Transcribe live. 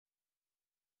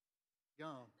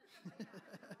Gone.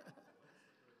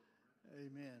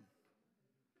 Amen.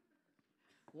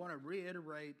 I want to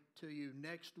reiterate to you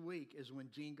next week is when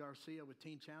Gene Garcia with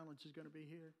Teen Challenge is going to be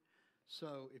here.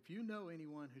 So if you know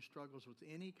anyone who struggles with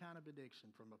any kind of addiction,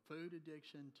 from a food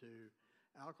addiction to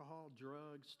alcohol,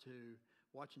 drugs, to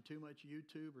watching too much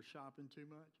YouTube or shopping too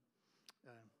much,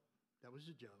 that was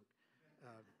a joke.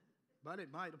 But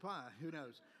it might apply. Who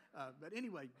knows? But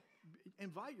anyway,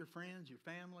 invite your friends, your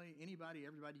family, anybody,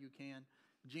 everybody you can.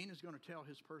 Gene is going to tell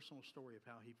his personal story of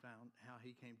how he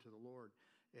came to the Lord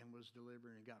and was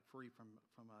delivered and got free from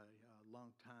a long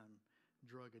time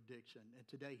drug addiction. And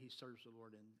today he serves the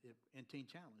Lord in Teen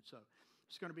Challenge. So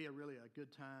it's going to be a good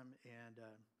time and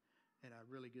a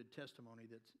really good testimony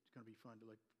that's going to be fun to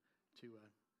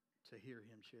hear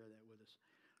him share that with us.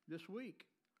 This week,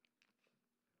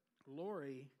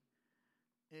 Lori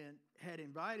had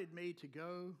invited me to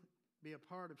go be a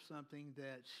part of something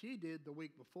that she did the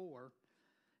week before,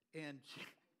 and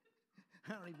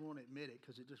I don't even want to admit it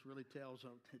because it just really tells.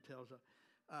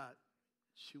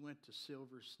 She went to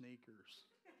Silver Sneakers.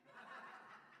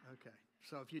 Okay,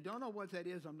 so if you don't know what that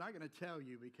is, I'm not going to tell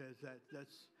you because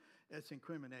that's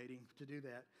incriminating to do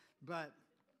that. But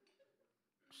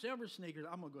Silver Sneakers,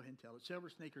 I'm going to go ahead and tell it. Silver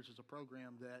Sneakers is a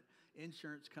program that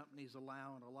insurance companies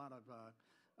allow and a lot of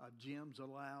gyms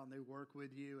allow, and they work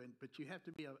with you. But you have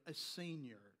to be a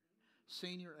senior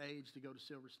age to go to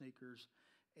Silver Sneakers.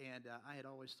 And I had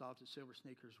always thought that Silver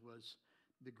Sneakers was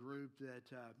the group that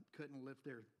couldn't lift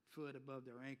their foot above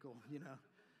their ankle,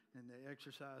 and they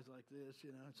exercise like this,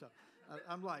 So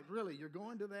I'm like, really, you're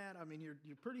going to that? I mean, you're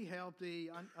pretty healthy.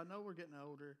 I know we're getting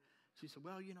older. She said,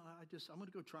 well, I'm going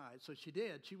to go try it. So she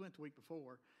did. She went the week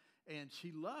before, and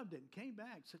she loved it and came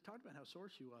back. So talked about how sore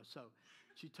she was. So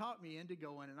she talked me into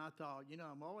going, and I thought,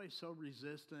 I'm always so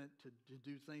resistant to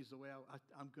do things the way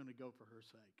I'm going to go for her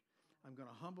sake. I'm going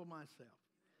to humble myself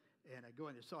and I go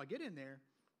in there. So I get in there,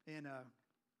 and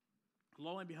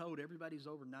lo and behold, everybody's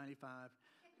over 95,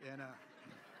 and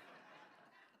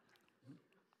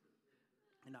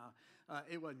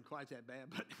it wasn't quite that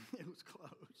bad, but it was close.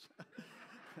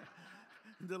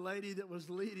 The lady that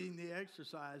was leading the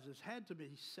exercises had to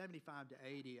be 75 to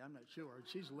 80. I'm not sure.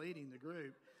 She's leading the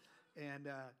group. And,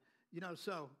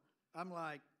 so I'm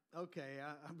like, okay,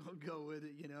 I'm going to go with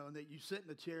it, and that you sit in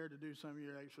the chair to do some of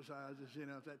your exercises,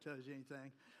 if that tells you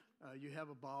anything. You have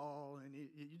a ball, and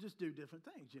you just do different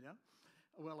things,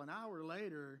 Well, an hour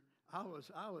later,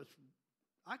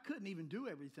 I couldn't even do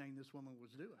everything this woman was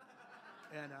doing.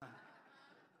 And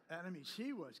I mean,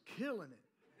 she was killing it.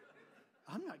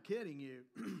 I'm not kidding you.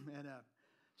 And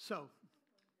so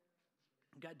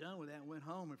got done with that and went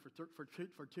home. And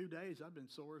for 2 days, I've been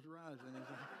sore as rising.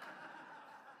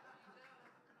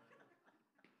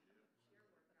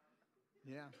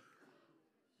 Yeah.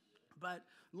 But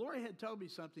Lori had told me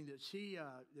something that she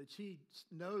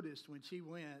noticed when she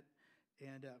went.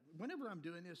 And whenever I'm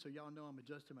doing this, so y'all know I'm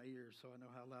adjusting my ears so I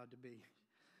know how loud to be.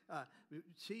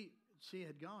 She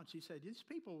had gone. She said, these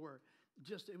people were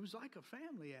it was like a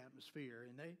family atmosphere.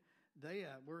 And they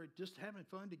were just having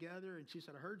fun together. And she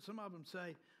said, I heard some of them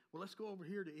say, well, let's go over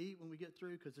here to eat when we get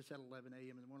through because it's at 11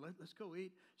 a.m. in the morning. Let's go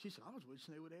eat. She said, I was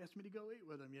wishing they would ask me to go eat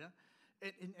with them,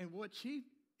 And what she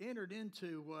entered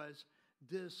into was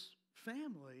this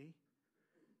family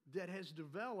that has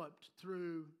developed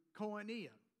through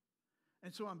koinonia.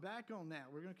 And so I'm back on that.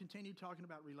 We're going to continue talking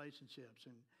about relationships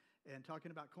and talking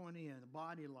about koinonia and the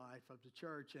body life of the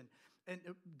church. And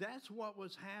that's what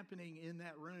was happening in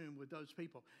that room with those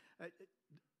people.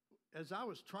 As I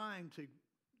was trying to,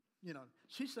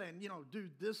 she's saying, do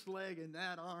this leg and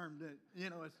that arm.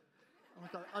 I'm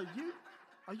like,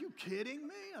 are you kidding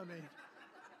me? I mean,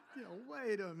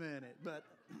 wait a minute.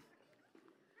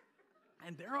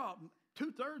 And they're all,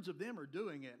 2/3 of them are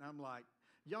doing it. And I'm like,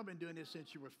 y'all been doing this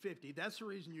since you were 50. That's the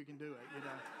reason you can do it,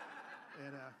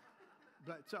 And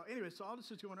but so anyway, so all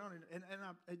this is going on, and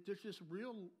there's just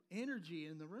real energy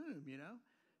in the room,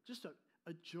 just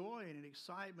a joy and an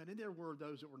excitement. And there were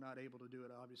those that were not able to do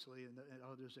it, obviously, and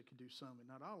others that could do some, but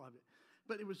not all of it.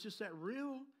 But it was just that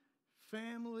real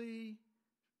family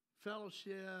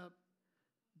fellowship.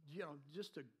 It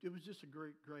was just a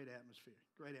great atmosphere.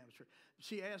 Great atmosphere.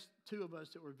 She asked 2 of us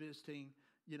that were visiting,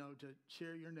 to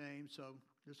share your name. So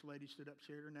this lady stood up,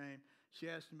 shared her name. She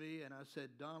asked me, and I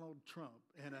said Donald Trump.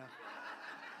 And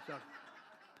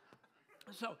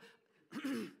so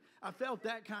I felt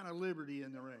that kind of liberty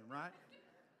in the room, right?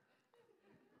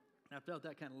 I felt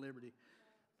that kind of liberty.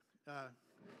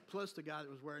 Plus the guy that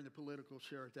was wearing the political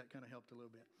shirt, that kind of helped a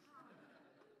little bit.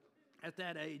 At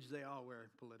that age, they all wear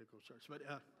political shirts. But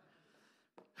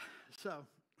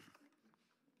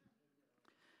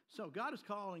So God is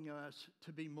calling us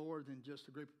to be more than just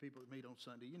a group of people that meet on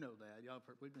Sunday. You know that.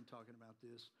 We've been talking about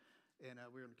this, and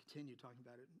we're going to continue talking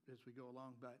about it as we go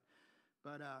along.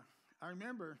 But I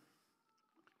remember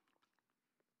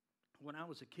when I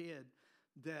was a kid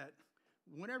that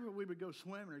whenever we would go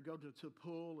swimming or go to a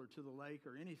pool or to the lake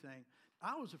or anything,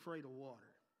 I was afraid of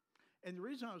water. And the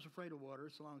reason I was afraid of water,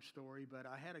 it's a long story, but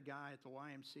I had a guy at the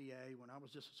YMCA when I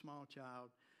was just a small child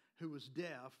who was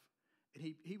deaf,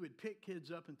 and he would pick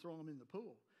kids up and throw them in the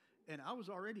pool. And I was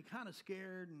already kind of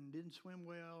scared and didn't swim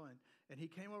well, and he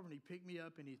came over and he picked me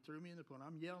up and he threw me in the pool. And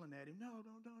I'm yelling at him, no,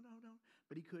 don't.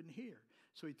 But he couldn't hear.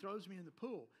 So he throws me in the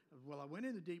pool. Well, I went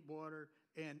in the deep water,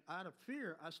 and out of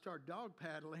fear, I started dog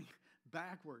paddling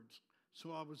backwards.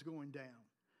 So I was going down.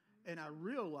 And I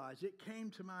realized, it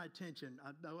came to my attention,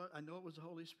 I know it was the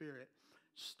Holy Spirit,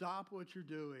 stop what you're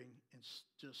doing and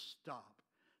just stop.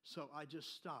 So I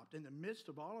just stopped. In the midst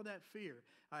of all of that fear,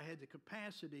 I had the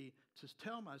capacity to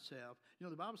tell myself, the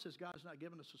Bible says God's not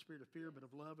given us a spirit of fear, but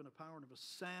of love and of power and of a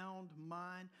sound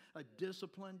mind, a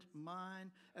disciplined mind.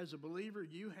 As a believer,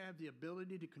 you have the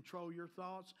ability to control your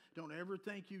thoughts. Don't ever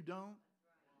think you don't.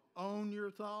 Own your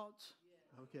thoughts.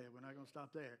 Okay, we're not going to stop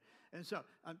there. And so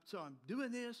I'm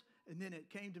doing this, and then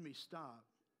it came to me, stop.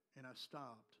 And I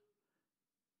stopped.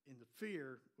 And the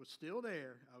fear was still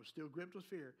there. I was still gripped with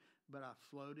fear, but I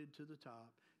floated to the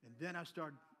top. And then I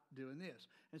started doing this.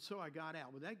 And so I got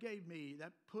out. Well,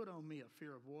 that put on me a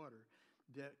fear of water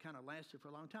that kind of lasted for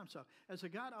a long time. So as I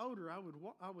got older, I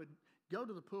would go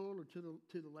to the pool or to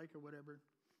the lake or whatever,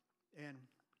 and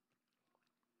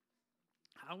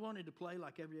I wanted to play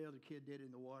like every other kid did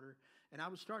in the water. And I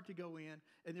would start to go in,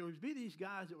 and there would be these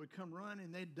guys that would come running,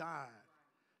 and they'd dive,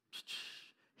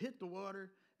 hit the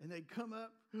water, and they'd come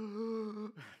up,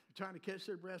 trying to catch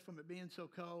their breath from it being so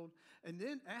cold. And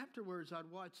then afterwards, I'd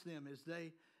watch them as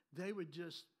they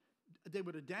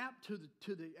would adapt to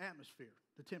the atmosphere,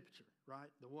 the temperature, right,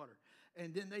 the water.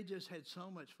 And then they just had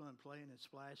so much fun playing and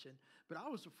splashing. But I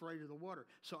was afraid of the water.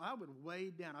 So I would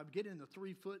wade down. I'd get in the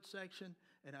 3-foot section,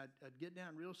 and I'd get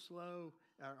down real slow,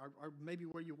 or maybe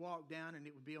where you walk down, and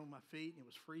it would be on my feet, and it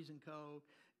was freezing cold.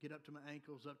 Get up to my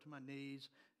ankles, up to my knees,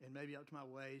 and maybe up to my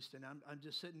waist. And I'm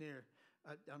just sitting there.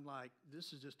 I'm like,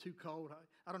 this is just too cold.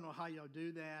 I don't know how y'all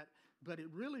do that. But it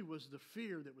really was the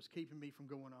fear that was keeping me from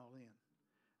going all in.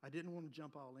 I didn't want to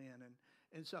jump all in.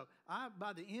 And so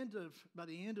by the end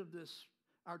of this,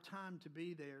 our time to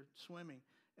be there swimming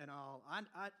and all,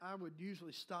 I would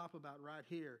usually stop about right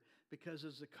here, because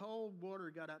as the cold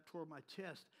water got up toward my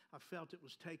chest, I felt it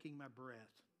was taking my breath.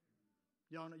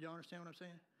 Y'all understand what I'm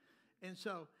saying? And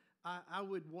so I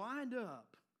would wind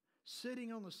up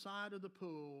sitting on the side of the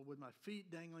pool with my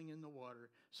feet dangling in the water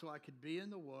so I could be in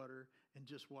the water and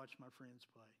just watch my friends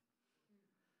play.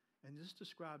 And this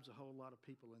describes a whole lot of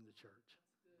people in the church.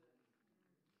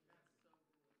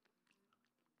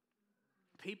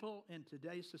 People in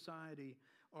today's society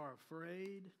are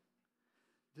afraid.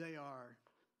 They are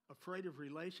afraid of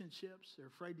relationships. They're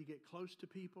afraid to get close to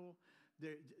people.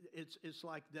 It's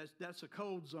like that's a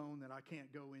cold zone that I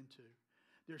can't go into.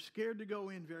 They're scared to go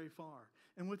in very far.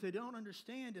 And what they don't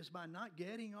understand is by not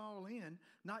getting all in,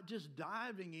 not just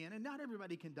diving in, and not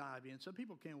everybody can dive in. Some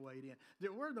people can wade in.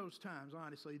 There were those times,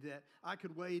 honestly, that I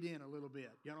could wade in a little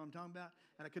bit. You know what I'm talking about?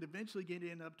 And I could eventually get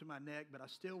in up to my neck, but I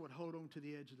still would hold on to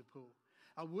the edge of the pool.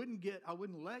 I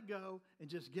wouldn't let go and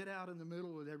just get out in the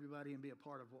middle with everybody and be a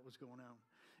part of what was going on.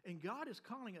 And God is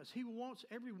calling us. He wants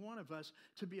every one of us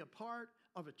to be a part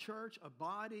of a church, a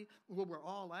body, where we're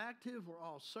all active, we're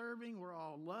all serving, we're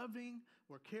all loving,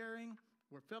 we're caring,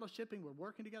 we're fellowshipping, we're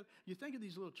working together. You think of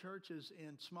these little churches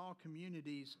in small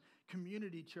communities,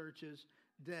 community churches,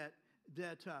 that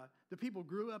the people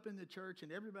grew up in the church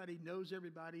and everybody knows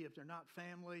everybody if they're not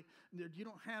family. You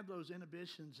don't have those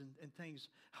inhibitions and things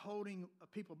holding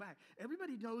people back.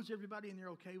 Everybody knows everybody and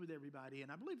they're okay with everybody.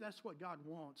 And I believe that's what God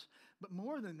wants. But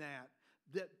more than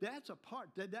that's a part,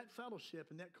 that fellowship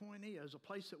and that koinonia is a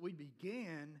place that we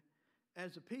began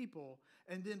as a people.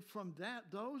 And then from that,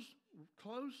 those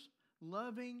close,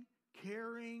 loving,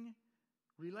 caring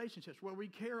relationships where we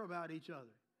care about each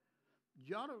other.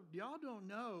 Y'all don't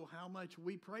know how much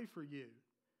we pray for you.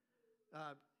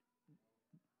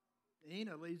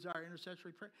 Ina leads our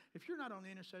intercessory prayer. If you're not on the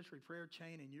intercessory prayer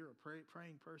chain and you're a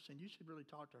praying person, you should really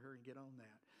talk to her and get on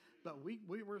that. But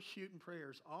we were shooting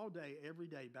prayers all day, every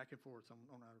day, back and forth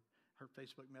on her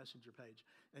Facebook Messenger page.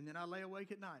 And then I lay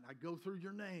awake at night and I go through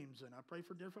your names and I pray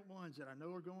for different ones that I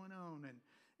know are going on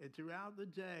and throughout the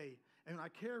day. And I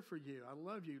care for you. I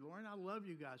love you. Lauren, I love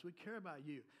you guys. We care about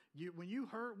you. When you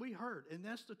hurt, we hurt. And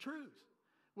that's the truth.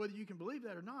 Whether you can believe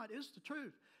that or not, it's the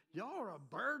truth. Y'all are a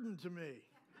burden to me.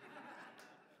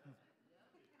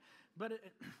 But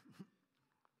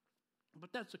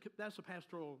but that's a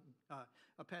pastoral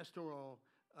that's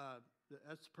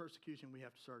the persecution we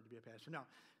have to serve to be a pastor. Now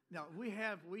we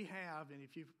have, and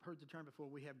if you've heard the term before,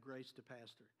 we have grace to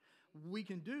pastor. We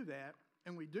can do that,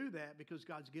 and we do that because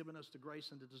God's given us the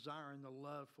grace and the desire and the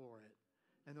love for it,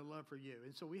 and the love for you.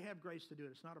 And so we have grace to do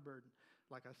it. It's not a burden,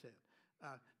 like I said.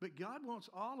 But God wants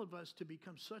all of us to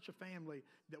become such a family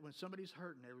that when somebody's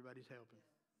hurting, everybody's helping.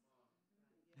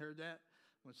 Heard that?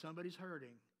 When somebody's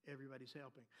hurting, everybody's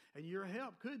helping. And your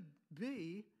help could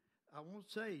be, I won't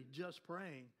say just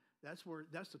praying. That's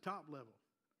the top level.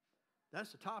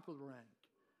 That's the top of the rank.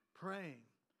 Praying.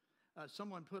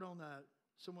 Someone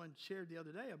shared the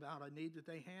other day about a need that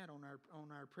they had on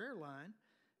our prayer line,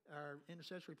 our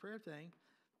intercessory prayer thing,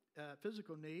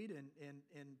 physical need,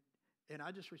 and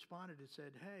I just responded and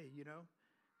said, hey,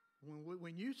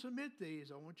 when you submit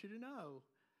these, I want you to know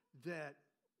that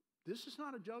this is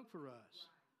not a joke for us.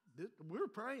 We're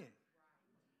praying.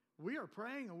 We are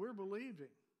praying and we're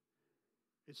believing.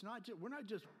 It's not we're not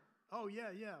just, oh yeah,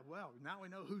 well, now we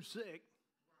know who's sick.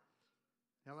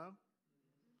 Hello?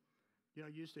 You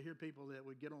used to hear people that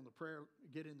would get in the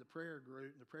prayer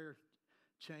group, the prayer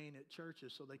chain at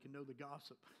churches so they can know the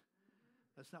gossip.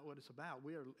 That's not what it's about.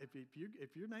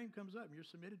 If your name comes up and you're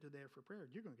submitted to there for prayer,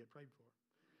 you're going to get prayed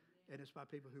for. And it's by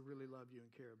people who really love you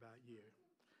and care about you.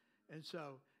 And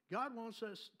so God wants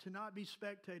us to not be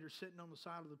spectators sitting on the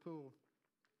side of the pool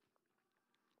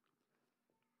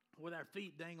with our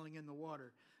feet dangling in the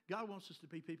water. God wants us to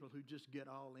be people who just get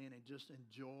all in and just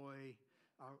enjoy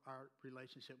our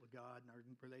relationship with God and our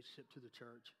relationship to the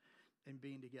church and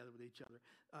being together with each other.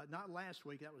 Not last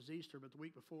week, that was Easter, but the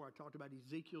week before I talked about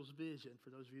Ezekiel's vision, for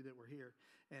those of you that were here,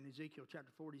 and Ezekiel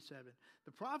chapter 47.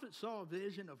 The prophet saw a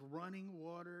vision of running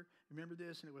water. Remember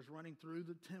this? And it was running through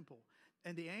the temple.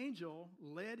 And the angel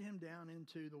led him down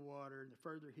into the water, and the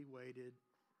further he waded,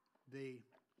 the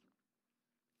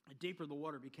deeper the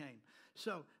water became.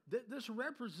 So this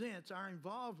represents our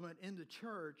involvement in the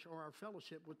church or our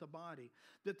fellowship with the body.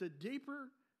 That the deeper,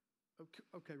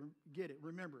 okay, get it,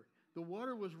 remember, the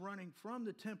water was running from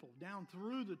the temple, down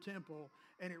through the temple,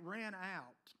 and it ran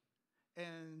out.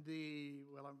 And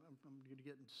I'm going to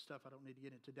get into stuff I don't need to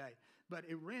get into today. But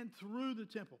it ran through the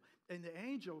temple. And the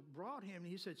angel brought him,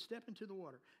 and he said, step into the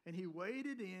water. And he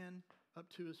waded in up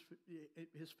to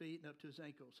his feet and up to his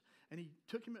ankles. And he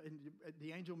took him, and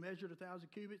the angel measured 1,000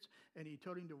 cubits, and he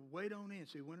told him to wade on in.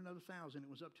 So he went another 1,000. It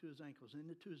was up to his ankles, and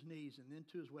then to his knees, and then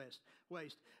to his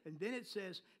waist. And then it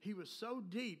says he was so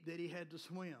deep that he had to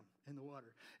swim in the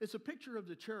water. It's a picture of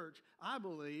the church, I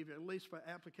believe, at least for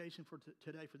application for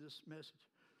today for this message.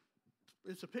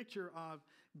 It's a picture of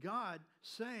God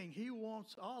saying he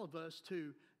wants all of us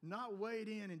to not wade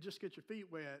in and just get your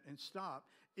feet wet and stop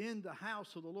in the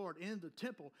house of the Lord, in the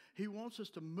temple. He wants us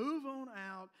to move on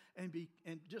out and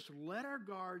just let our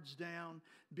guards down,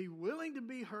 be willing to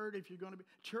be hurt if you're going to be.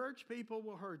 Church people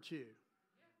will hurt you.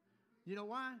 You know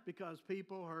why? Because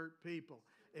people hurt people.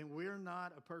 And we're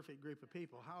not a perfect group of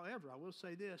people. However, I will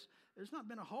say this, there's not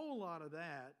been a whole lot of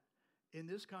that in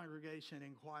this congregation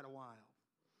in quite a while.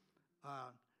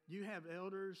 You have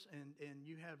elders and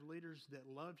you have leaders that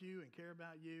love you and care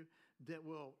about you that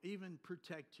will even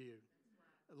protect you.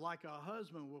 Like a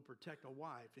husband will protect a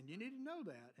wife. And you need to know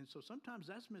that. And so sometimes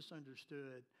that's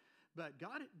misunderstood. But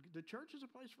the church is a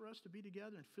place for us to be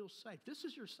together and feel safe. This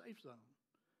is your safe zone.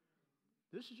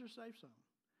 This is your safe zone.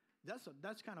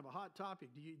 That's kind of a hot topic.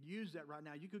 You use that right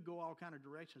now. You could go all kind of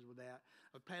directions with that.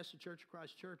 I passed the Church of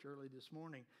Christ Church early this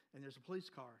morning, and there's a police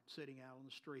car sitting out on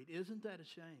the street. Isn't that a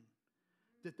shame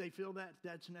that they feel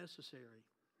that's necessary?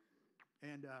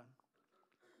 And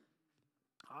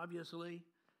obviously,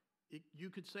 you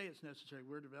could say it's necessary.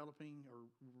 We're developing or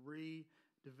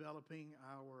redeveloping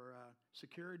our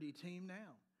security team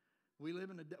now. We live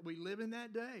in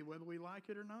that day, whether we like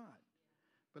it or not.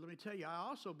 But let me tell you, I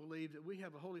also believe that we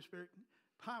have a Holy Spirit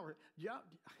power.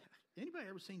 Anybody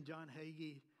ever seen John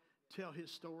Hagee tell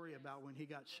his story about when he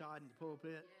got shot in the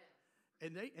pulpit?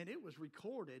 And it was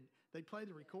recorded. They play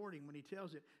the recording when he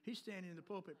tells it. He's standing in the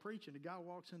pulpit preaching. The guy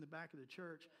walks in the back of the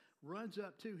church, runs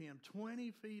up to him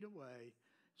 20 feet away,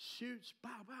 shoots,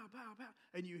 bow, bow, bow, bow.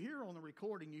 And you hear on the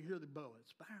recording, you hear the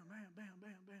bullets. Bam, bam, bam,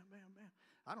 bam, bam, bam, bam.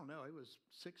 I don't know. It was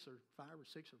 5 or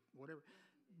 6 or whatever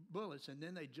bullets. And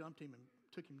then they jumped him and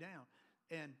took him down.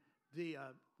 And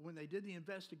when they did the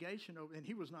investigation, and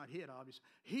he was not hit, obviously,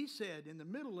 he said in the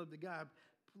middle of the guy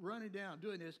running down,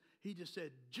 doing this, he just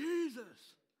said,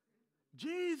 Jesus,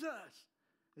 Jesus.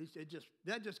 He said,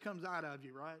 that just comes out of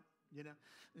you, right?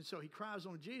 And so he cries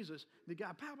on Jesus. The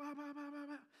guy, pow, pow, pow, pow, pow,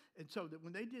 pow. And so that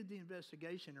when they did the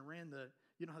investigation and ran the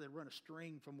you know how they run a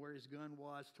string from where his gun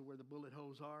was to where the bullet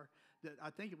holes are? That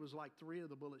I think it was like 3 of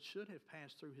the bullets should have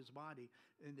passed through his body,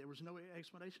 and there was no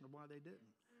explanation of why they didn't.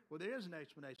 Well, there is an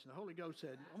explanation. The Holy Ghost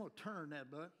said, I'm going to turn that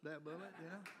bullet, you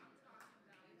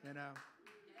know. And,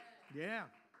 yeah.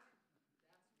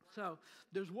 So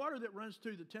there's water that runs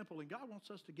through the temple, and God wants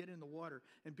us to get in the water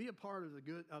and be a part of the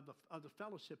good of the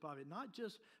fellowship of it, not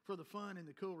just for the fun and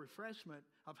the cool refreshment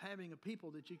of having a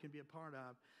people that you can be a part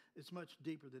of. It's much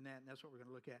deeper than that, and that's what we're going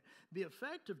to look at. The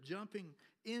effect of jumping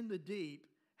in the deep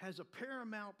has a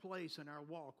paramount place in our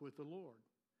walk with the Lord.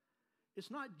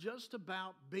 It's not just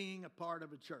about being a part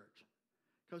of a church,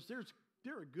 because there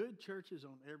are good churches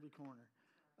on every corner.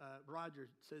 Roger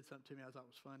said something to me I thought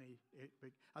was funny.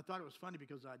 I thought it was funny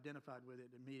because I identified with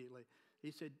it immediately. He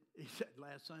said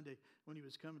last Sunday when he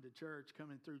was coming to church,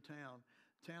 coming through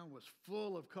town was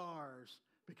full of cars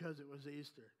because it was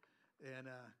Easter. And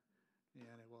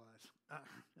it was.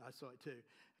 I saw it too.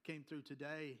 I came through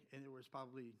today, and it was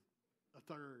probably a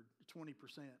third, 20%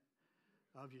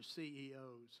 of your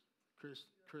CEOs,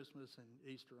 Christmas and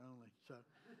Easter only.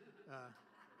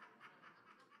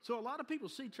 So a lot of people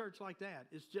see church like that.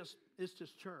 It's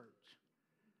just church.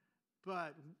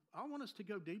 But I want us to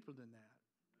go deeper than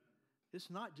that. It's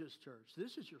not just church.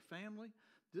 This is your family.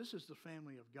 This is the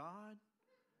family of God.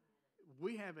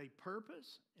 We have a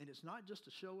purpose, and it's not just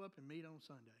to show up and meet on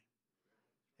Sunday.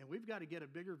 And we've got to get a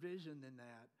bigger vision than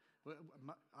that.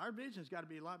 Our vision's got to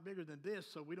be a lot bigger than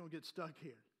this so we don't get stuck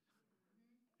here.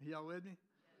 Y'all with me?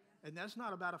 And that's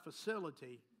not about a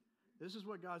facility. This is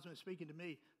what God's been speaking to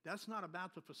me. That's not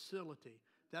about the facility.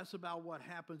 That's about what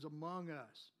happens among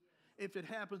us. If it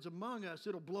happens among us,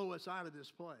 it'll blow us out of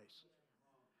this place.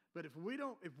 But if we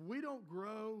don't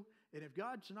grow, and if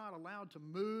God's not allowed to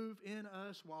move in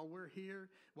us while we're here,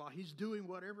 while He's doing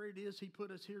whatever it is He put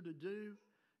us here to do,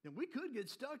 then we could get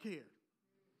stuck here.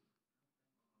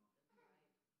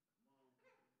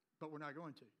 But we're not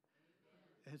going to.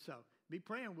 And so, be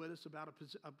praying with us about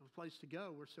a place to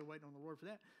go. We're still waiting on the Lord for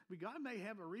that. But God may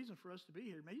have a reason for us to be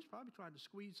here. He's probably trying to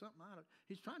squeeze something out of.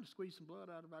 He's trying to squeeze some blood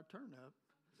out of our turnip.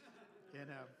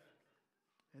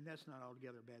 And that's not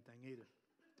altogether a bad thing either.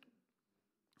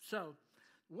 So,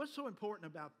 what's so important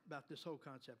about this whole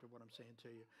concept of what I'm saying to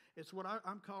you? It's what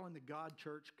I'm calling the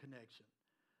God-church connection.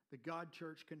 The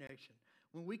God-church connection.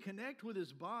 When we connect with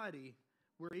His body,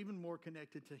 we're even more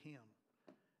connected to Him.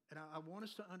 And I want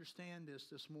us to understand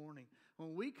this morning.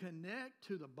 When we connect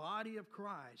to the body of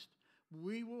Christ,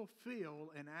 we will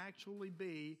feel and actually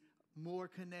be more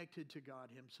connected to God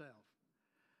Himself.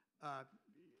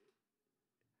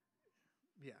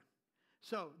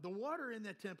 So the water in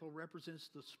that temple represents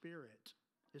the Spirit.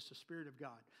 It's the Spirit of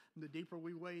God. And the deeper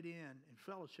we wade in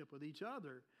fellowship with each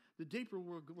other, the deeper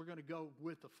we're going to go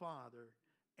with the Father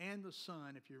and the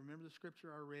Son. If you remember the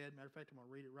scripture I read, matter of fact, I'm going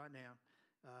to read it right now.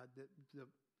 The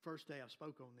first day I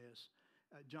spoke on this,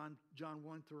 John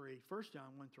 1:3, 1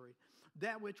 John 1:3.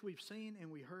 That which we've seen and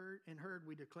we heard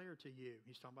we declare to you.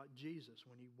 He's talking about Jesus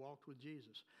when He walked with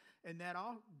Jesus. And that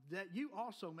you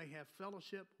also may have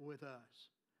fellowship with us.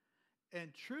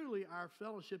 And truly our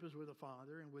fellowship is with the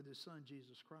Father and with His Son,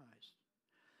 Jesus Christ.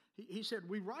 He said,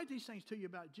 we write these things to you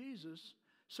about Jesus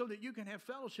so that you can have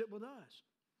fellowship with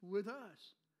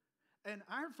us. And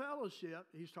our fellowship,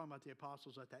 he's talking about the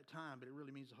apostles at that time, but it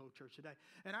really means the whole church today.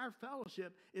 And our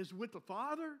fellowship is with the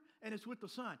Father and it's with the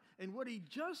Son. And what he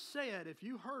just said, if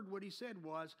you heard what he said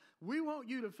was, we want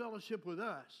you to fellowship with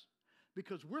us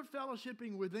because we're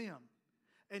fellowshipping with them.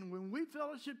 And when we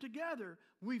fellowship together,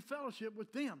 we fellowship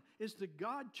with them. It's the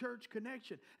God-church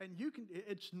connection. And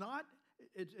it's not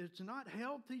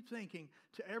healthy thinking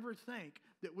to ever think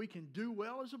that we can do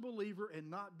well as a believer and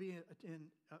not be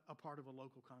a part of a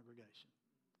local congregation.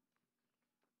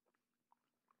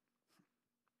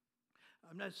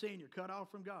 I'm not saying you're cut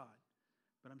off from God,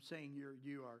 but I'm saying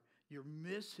you're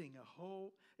missing a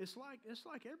whole. It's like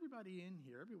everybody in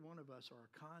here, every one of us are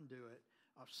a conduit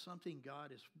of something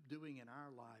God is doing in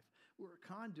our life. We're a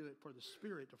conduit for the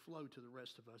Spirit to flow to the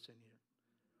rest of us in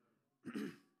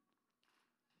here.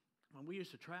 When we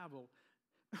used to travel,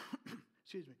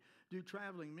 do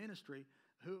traveling ministry,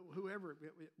 whoever,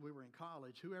 we were in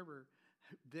college, whoever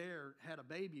there had a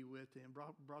baby with them,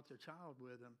 brought their child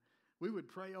with them, we would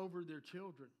pray over their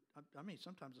children. I mean,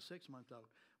 sometimes a 6-month-old.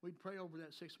 We'd pray over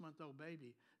that 6-month-old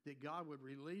baby that God would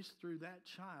release through that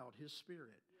child His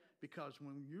Spirit. Because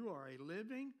when you are a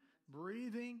living,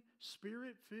 breathing,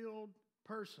 Spirit-filled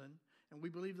person, and we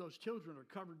believe those children are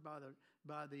covered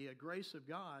by the grace of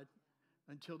God,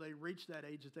 until they reach that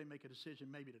age that they make a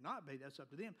decision maybe to not be. That's up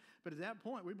to them. But at that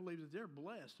point, we believe that they're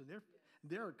blessed and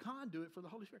they're a conduit for the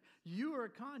Holy Spirit. You are a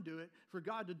conduit for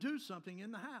God to do something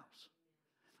in the house.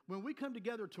 when we come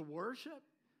together to worship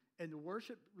and the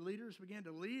worship leaders begin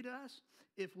to lead us,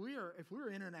 if we're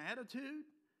in an attitude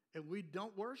and we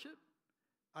don't worship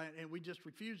and we just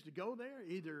refuse to go there,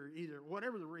 either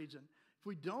whatever the reason, if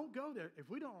we don't go there, if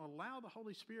we don't allow the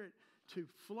Holy Spirit to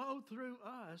flow through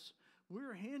us,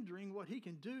 we're hindering what He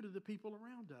can do to the people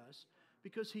around us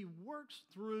because He works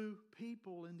through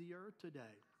people in the earth today.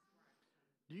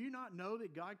 Do you not know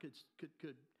that God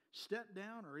could step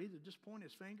down or either just point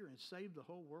His finger and save the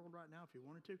whole world right now if He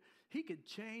wanted to? He could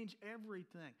change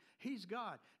everything. He's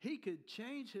God. He could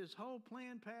change His whole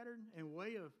plan, pattern, and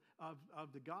way of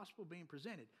the gospel being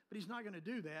presented. But He's not going to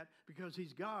do that because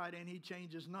He's God and He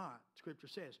changes not, Scripture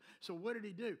says. So what did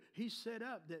He do? He set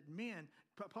up that men,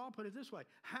 Paul put it this way,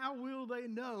 how will they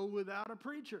know without a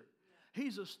preacher?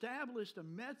 He's established a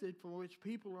method for which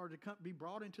people are to be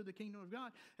brought into the kingdom of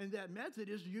God. And that method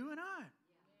is you and I.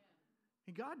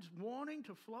 And God's wanting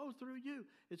to flow through you.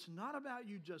 It's not about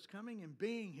you just coming and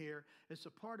being here. It's a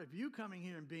part of you coming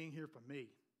here and being here for me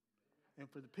and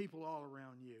for the people all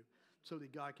around you so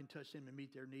that God can touch them and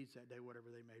meet their needs that day, whatever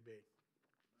they may be.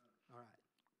 All right.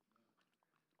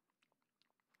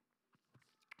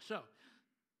 So,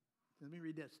 let me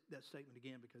read that statement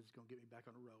again because it's going to get me back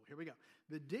on the road. Here we go.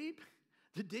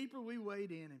 The deeper we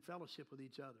wade in fellowship with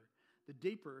each other, the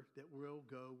deeper that we'll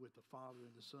go with the Father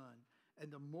and the Son.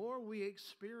 And the more we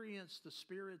experience the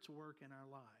Spirit's work in our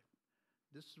life.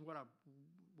 This is where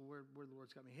the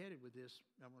Lord's got me headed with this.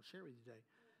 I'm going to share with you today.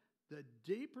 The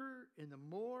deeper and the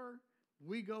more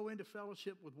we go into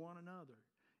fellowship with one another,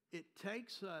 it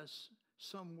takes us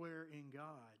somewhere in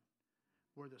God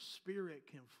where the Spirit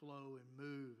can flow and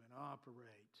move and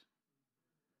operate.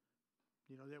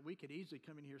 You know, that we could easily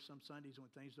come in here some Sundays when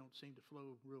things don't seem to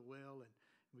flow real well, and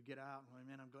we get out and, well,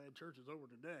 man, I'm glad church is over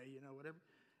today, you know, whatever,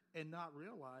 and not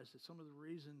realize that some of the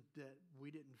reason that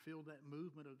we didn't feel that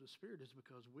movement of the Spirit is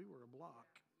because we were a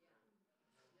block.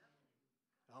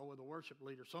 Oh, well, the worship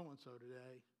leader so-and-so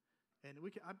today. And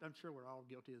I'm sure we're all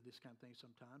guilty of this kind of thing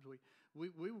sometimes. We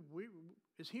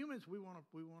as humans, we want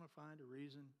to find a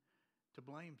reason to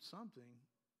blame something,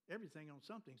 everything on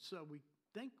something, so we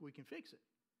think we can fix it.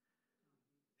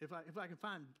 If I can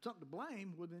find something to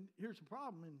blame, well, then here's the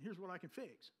problem, and here's what I can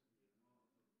fix.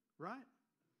 Right?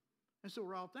 And so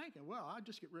we're all thinking, well, I'll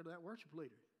just get rid of that worship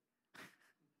leader.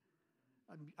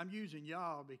 I'm using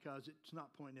y'all because it's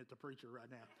not pointing at the preacher right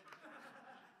now.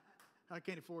 I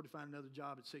can't afford to find another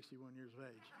job at 61 years of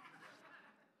age.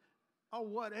 Or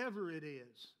whatever it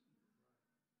is.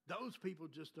 Those people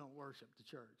just don't worship the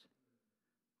church.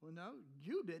 Well, no,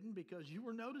 you didn't because you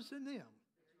were noticing them.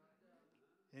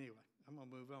 Anyway, I'm going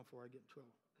to move on before I get in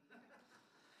trouble.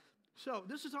 So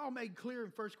this is all made clear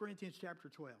in 1 Corinthians chapter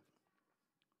 12.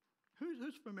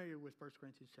 Who's familiar with 1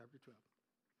 Corinthians chapter 12?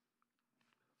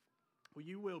 Well,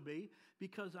 you will be,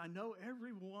 because I know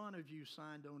every one of you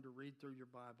signed on to read through your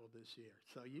Bible this year.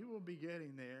 So you will be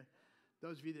getting there.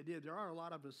 Those of you that did, there are a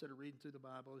lot of us that are reading through the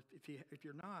Bible. If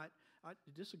you're not,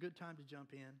 this is a good time to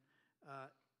jump in.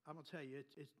 I'm going to tell you,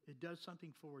 it does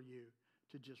something for you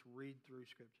to just read through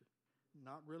Scripture.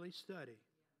 Not really study,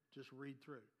 just read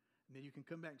through. And then you can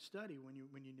come back and study when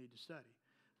you need to study.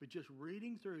 But just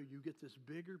reading through, you get this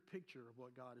bigger picture of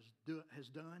what God has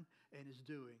done and is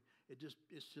doing.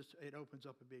 It opens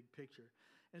up a big picture.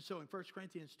 And so in 1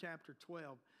 Corinthians chapter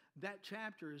 12, that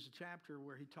chapter is a chapter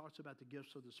where he talks about the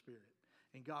gifts of the Spirit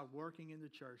and God working in the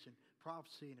church and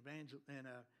prophecy and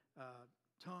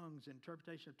tongues, and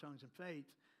interpretation of tongues and faith,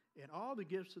 and all the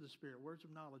gifts of the Spirit, words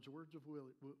of knowledge, words of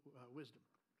wisdom.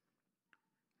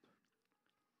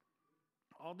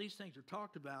 All these things are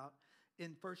talked about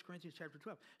in 1 Corinthians chapter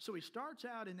 12. So he starts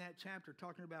out in that chapter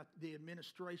talking about the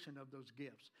administration of those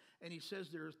gifts. And he says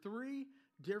there are 3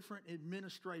 different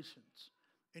administrations.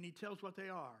 And he tells what they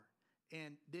are.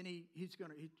 And then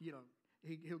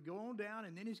he'll go on down,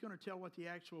 and then he's going to tell what the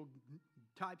actual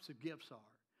types of gifts are.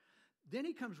 Then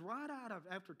he comes right out of,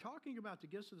 after talking about the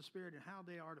gifts of the Spirit and how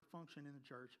they are to function in the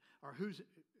church, or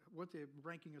what the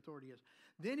ranking authority is.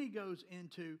 Then he goes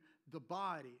into the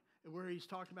body, where he's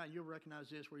talking about, you'll recognize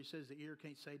this, where he says the ear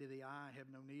can't say to the eye, I have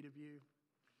no need of you.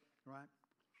 Right?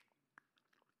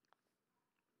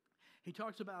 He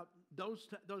talks about those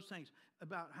things,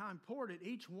 about how important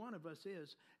each one of us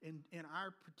is in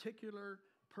our particular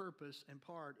purpose and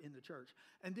part in the church.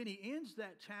 And then he ends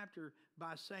that chapter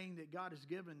by saying that God has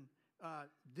given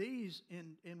these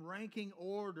in ranking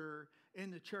order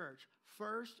in the church.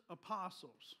 First,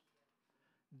 apostles.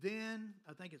 Then,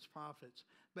 I think it's prophets.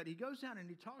 But he goes down and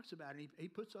he talks about it. He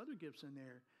puts other gifts in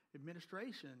there,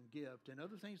 administration gift and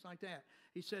other things like that.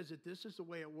 He says that this is the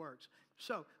way it works.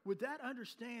 So, with that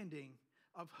understanding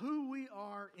of who we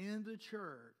are in the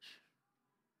church,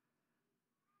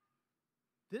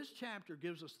 This chapter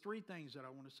gives us three things that I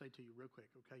want to say to you real quick.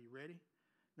 Okay, you ready?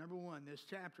 Number one, this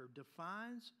chapter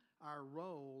defines our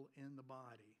role in the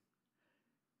body.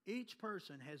 Each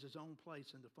person has his own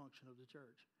place in the function of the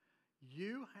church.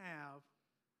 You have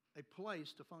a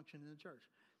place to function in the church.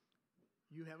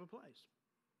 You have a place.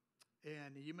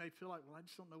 And you may feel like, well, I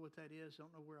just don't know what that is.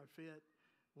 Don't know where I fit.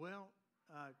 Well,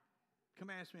 come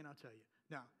ask me and I'll tell you.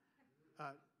 Now,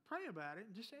 pray about it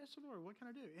and just ask the Lord, what can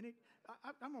I do? And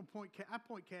I'm going to point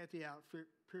Kathy out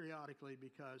periodically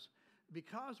because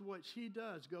what she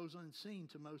does goes unseen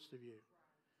to most of you.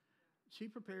 She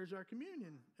prepares our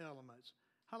communion elements.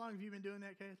 How long have you been doing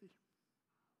that, Kathy?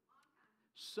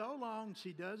 So long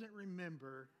she doesn't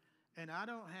remember, and I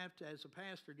don't have to, as a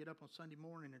pastor, get up on Sunday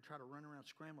morning and try to run around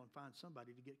scramble and find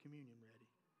somebody to get communion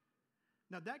ready.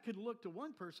 Now, that could look to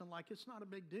one person like it's not a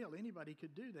big deal. Anybody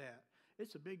could do that.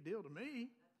 It's a big deal to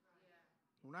me.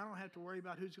 When I don't have to worry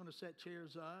about who's going to set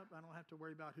chairs up, I don't have to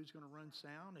worry about who's going to run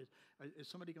sound. Is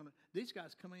somebody going to... These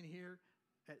guys come in here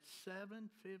at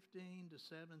 7:15 to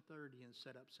 7:30 and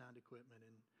set up sound equipment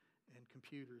and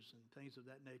computers and things of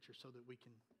that nature so that we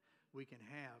can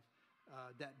have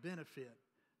that benefit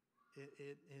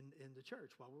in the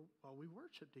church while we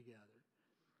worship together.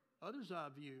 Others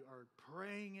of you are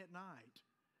praying at night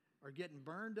or getting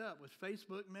burned up with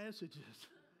Facebook messages.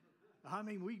 I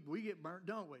mean, we get burnt,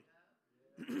 don't we?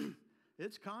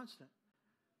 It's constant.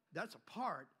 That's a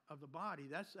part of the body.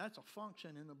 That's a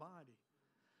function in the body.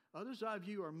 Others of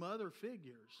you are mother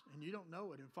figures, and you don't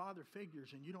know it, and father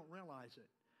figures, and you don't realize it.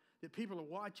 That people are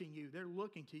watching you. They're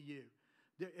looking to you.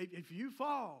 If you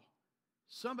fall,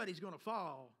 somebody's going to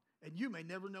fall, and you may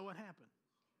never know what happened.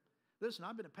 Listen,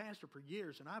 I've been a pastor for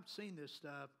years, and I've seen this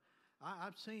stuff.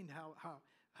 I've seen how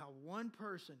one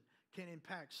person can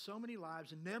impact so many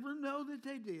lives and never know that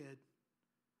they did.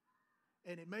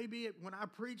 And it may be when I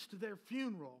preach to their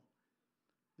funeral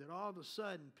that all of a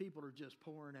sudden people are just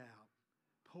pouring out,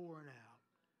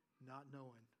 not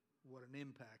knowing what an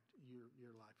impact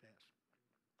your life has.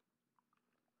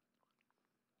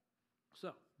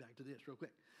 So, back to this real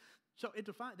quick. So,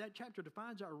 that chapter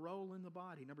defines our role in the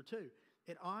body. Number two,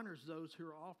 it honors those who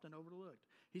are often overlooked.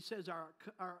 He says I'm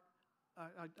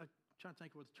trying to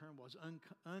think of what the term was,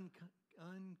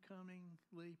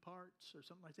 uncomingly parts or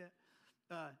something like that.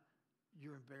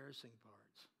 Your embarrassing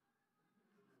parts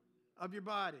of your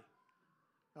body.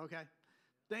 Okay?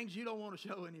 Things you don't want to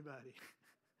show anybody.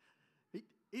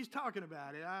 He's talking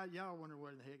about it. Y'all wonder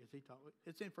where in the heck is he talking.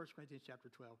 It's in 1 Corinthians chapter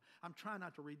 12. I'm trying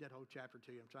not to read that whole chapter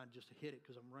to you. I'm trying just to hit it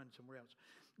because I'm running somewhere else.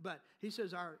 But he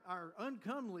says our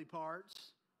uncomely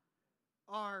parts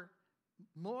are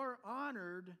more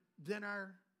honored than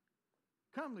our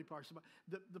comely parts.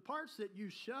 The parts that you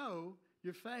show,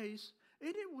 your face,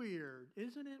 isn't it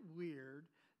weird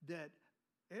that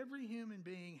every human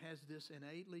being has this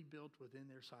innately built within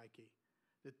their psyche?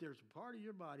 That there's a part of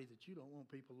your body that you don't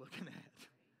want people looking at.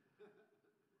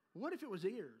 What if it was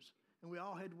ears and we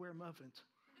all had to wear muffins?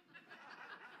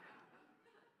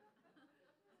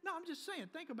 No, I'm just saying,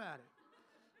 think about it.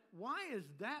 Why is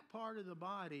that part of the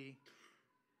body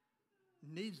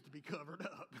needs to be covered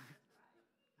up?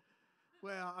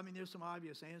 Well, I mean, there's some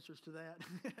obvious answers to that.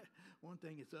 One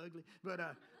thing, it's ugly. But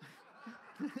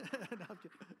no,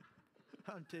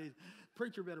 I'm teasing.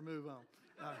 Preacher better move on.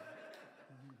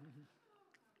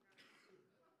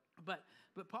 But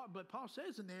Paul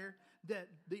says in there that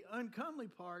the uncomely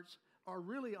parts are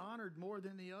really honored more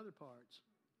than the other parts.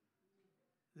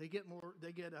 They get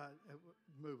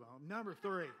move on. Number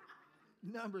three.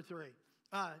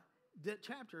 That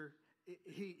chapter,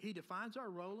 he defines our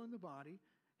role in the body.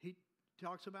 He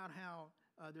talks about how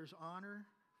there's honor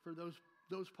for those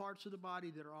parts of the body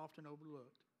that are often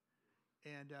overlooked.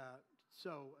 And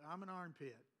so I'm an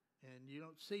armpit, and you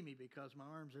don't see me because my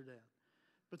arms are down.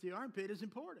 But the armpit is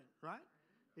important, right?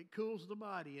 It cools the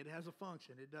body. It has a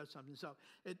function. It does something. So,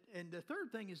 and the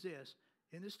third thing is this.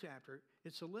 In this chapter,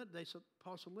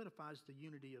 Paul solidifies the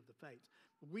unity of the faith.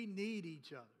 We need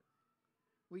each other.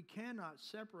 We cannot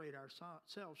separate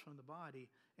ourselves from the body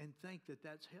and think that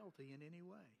that's healthy in any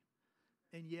way.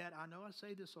 And yet, I know I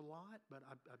say this a lot, but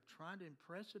I'm trying to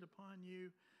impress it upon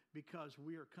you because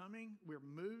we have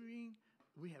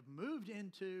moved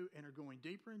into and are going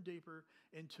deeper and deeper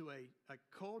into a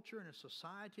culture and a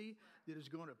society that is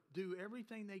going to do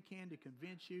everything they can to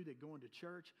convince you that going to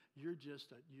church, you're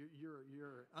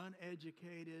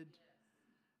uneducated,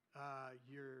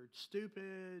 you're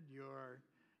stupid, you're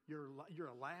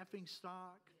a laughing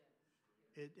stock.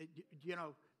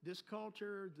 This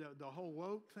culture, the whole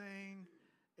woke thing,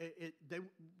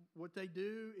 what they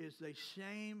do is they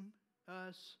shame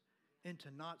us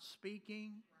into not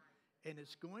speaking And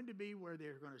it's going to be where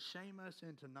they're going to shame us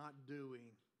into not doing,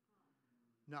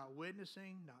 not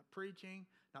witnessing, not preaching,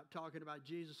 not talking about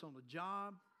Jesus on the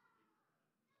job,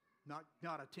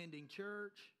 not attending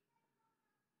church.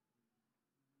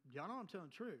 Y'all know I'm telling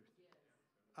the truth.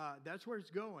 That's where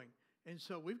it's going. And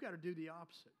so we've got to do the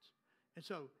opposites. And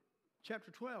so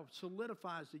chapter 12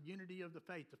 solidifies the unity of the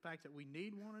faith, the fact that we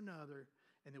need one another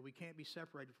and that we can't be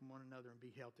separated from one another and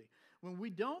be healthy. When we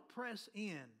don't press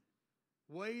in,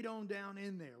 wade on down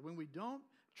in there, when we don't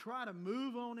try to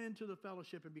move on into the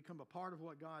fellowship and become a part of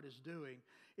what God is doing,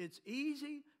 it's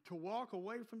easy to walk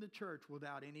away from the church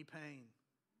without any pain.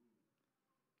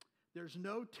 There's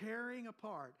no tearing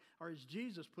apart, or as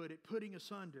Jesus put it, putting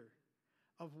asunder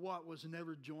of what was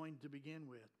never joined to begin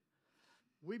with.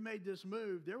 We made this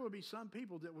move. There will be some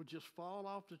people that will just fall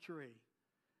off the tree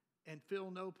and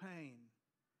feel no pain.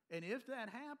 And if that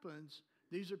happens,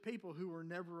 these are people who were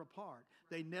never apart.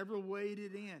 They never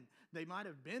waded in. They might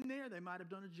have been there. They might have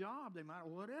done a job. They might have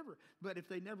whatever. But if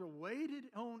they never waded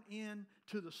on in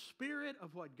to the spirit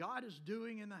of what God is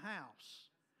doing in the house,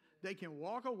 they can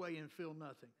walk away and feel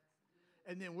nothing.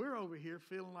 And then we're over here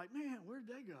feeling like, man, where'd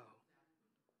they go?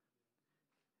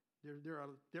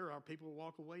 There are people who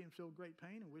walk away and feel great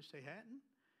pain and wish they hadn't.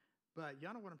 But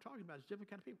y'all know what I'm talking about. It's different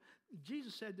kind of people.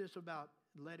 Jesus said this about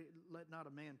let not a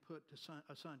man put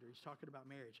asunder. He's talking about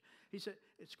marriage. He said,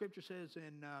 Scripture says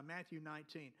in Matthew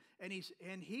 19, and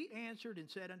he answered and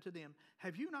said unto them,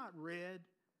 have you not read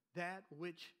that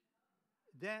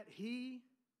he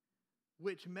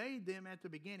which made them at the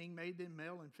beginning, made them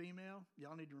male and female?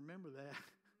 Y'all need to remember that.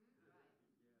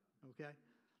 Okay?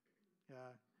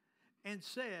 And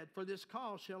said, for this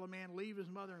cause shall a man leave his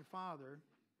mother and father,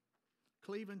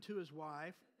 cleave unto his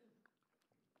wife,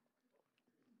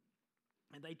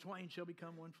 and they twain shall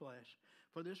become one flesh.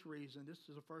 For this reason, this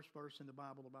is the first verse in the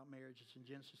Bible about marriage. It's in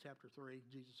Genesis chapter 3.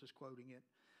 Jesus is quoting it.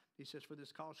 He says, for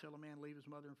this cause shall a man leave his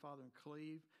mother and father and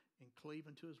cleave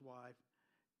unto his wife.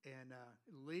 And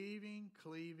leaving,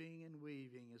 cleaving, and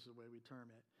weaving is the way we term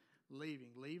it.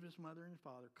 Leave his mother and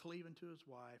father, cleave unto his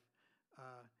wife.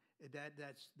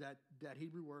 That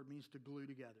Hebrew word means to glue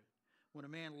together. When a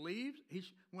man leaves,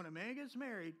 when a man gets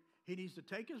married, he needs to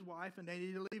take his wife and they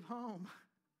need to leave home.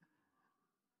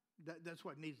 That's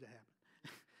what needs to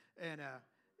happen.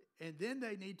 And then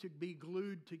they need to be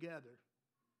glued together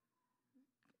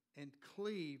and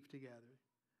cleave together.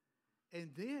 And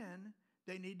then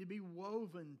they need to be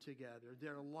woven together.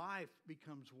 Their life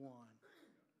becomes one.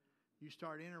 You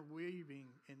start interweaving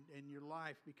and your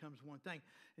life becomes one thing.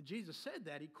 And Jesus said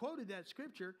that. He quoted that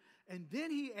scripture. And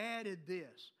then he added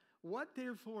this. What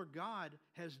therefore God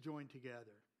has joined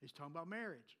together. He's talking about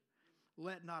marriage.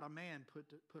 Let not a man put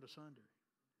asunder.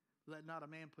 Let not a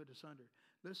man put asunder.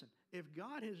 Listen, if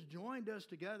God has joined us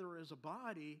together as a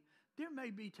body, there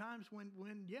may be times when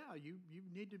you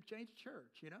need to change the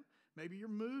church, you know. Maybe you're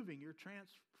moving, you're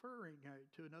transferring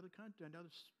to another country, another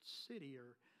city,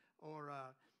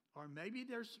 or maybe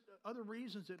there's other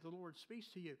reasons that the Lord speaks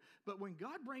to you. But when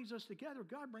God brings us together,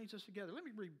 God brings us together. Let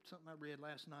me read something I read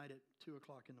last night at 2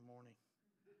 o'clock in the morning.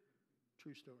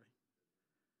 True story.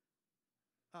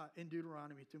 In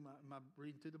Deuteronomy, through my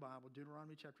reading through the Bible,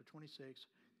 Deuteronomy chapter 26,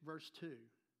 verse 2.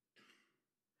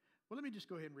 Well, let me just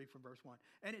go ahead and read from verse 1.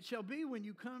 And it shall be when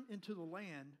you come into the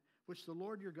land which the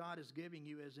Lord your God is giving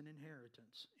you as an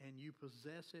inheritance, and you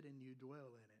possess it and you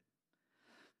dwell in it,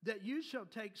 that you shall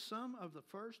take some of the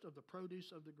first of the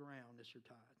produce of the ground as your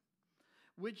tithe,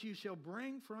 which you shall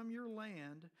bring from your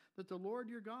land that the Lord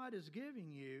your God is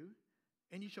giving you,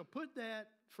 and you shall put that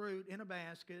fruit in a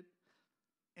basket,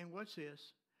 and watch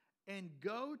this, and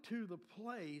go to the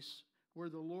place where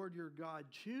the Lord your God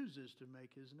chooses to make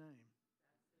his name.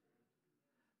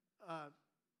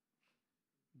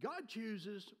 God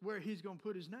chooses where he's going to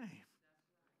put his name.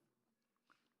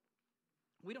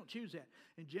 We don't choose that.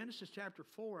 In Genesis chapter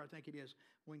 4, I think it is,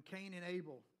 when Cain and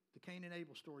Abel, the Cain and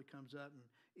Abel story comes up,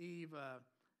 and Eve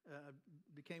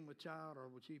became with child, or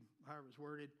however it's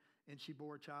worded, and she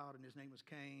bore a child, and his name was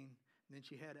Cain, and then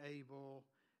she had Abel,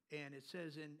 and it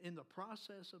says in the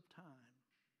process of time,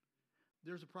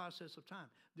 there's a process of time.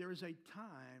 There is a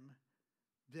time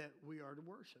that we are to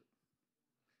worship.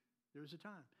 There's a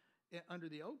time.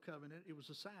 Under the old covenant, it was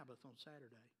a Sabbath on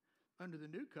Saturday. Under the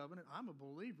new covenant, I'm a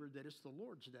believer that it's the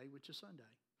Lord's day, which is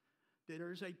Sunday. That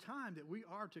there is a time that we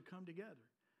are to come together.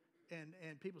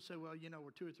 And people say, well, you know,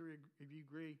 where two or three of you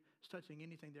agree, it's touching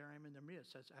anything there I am in their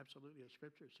midst. That's absolutely a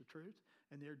scripture. It's the truth.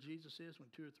 And there Jesus is when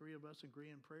two or three of us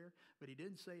agree in prayer. But he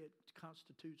didn't say it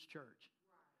constitutes church.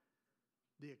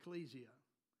 The ecclesia.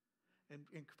 And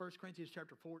in 1 Corinthians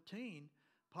chapter 14,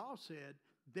 Paul said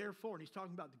therefore, and he's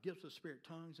talking about the gifts of the Spirit,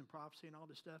 tongues and prophecy and all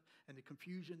this stuff, and the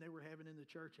confusion they were having in the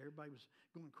church. Everybody was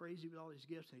going crazy with all these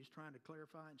gifts, and he's trying to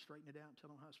clarify and straighten it out and tell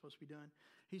them how it's supposed to be done.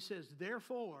 He says,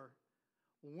 therefore,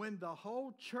 when the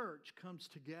whole church comes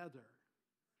together,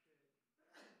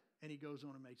 and he goes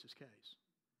on and makes his case.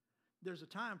 There's a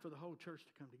time for the whole church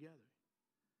to come together.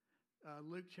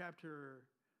 Luke chapter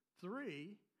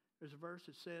 3, there's a verse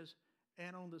that says,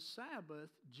 and on the Sabbath,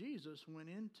 Jesus went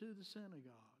into the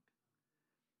synagogue,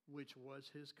 which was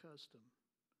his custom.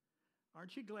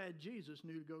 Aren't you glad Jesus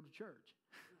knew to go to church?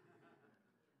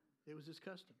 It was his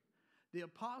custom. The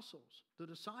apostles, the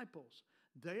disciples,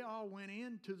 they all went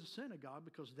into the synagogue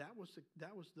because that was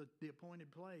the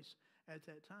appointed place at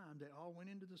that time. They all went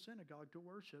into the synagogue to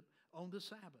worship on the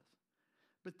Sabbath.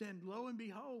 But then, lo and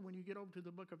behold, when you get over to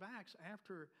the book of Acts,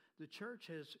 after the church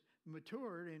has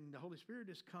matured and the Holy Spirit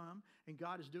has come and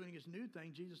God is doing his new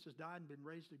thing, Jesus has died and been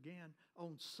raised again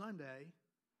on Sunday,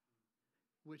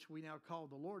 which we now call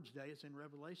the Lord's Day. It's in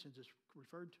Revelations. It's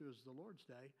referred to as the Lord's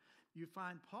Day. You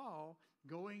find Paul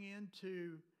going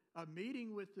into a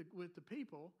meeting with the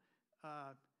people.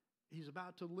 He's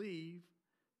about to leave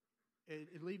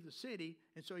the city,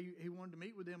 and so he wanted to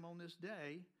meet with them on this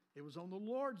day. It was on the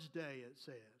Lord's Day, it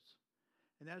says.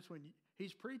 And that's when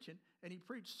he's preaching, and he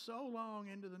preached so long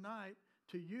into the night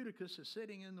to Eutychus is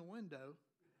sitting in the window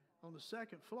on the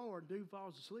second floor. Dude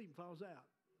falls asleep and falls out.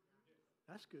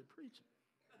 That's good preaching.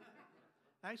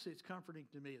 Actually, it's comforting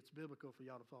to me. It's biblical for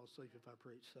y'all to fall asleep if I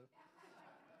preach.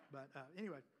 But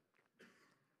anyway.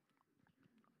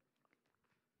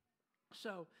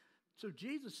 So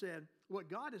Jesus said, what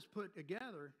God has put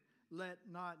together, let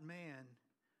not man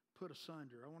put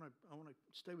asunder. I want to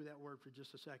stay with that word for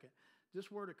just a second.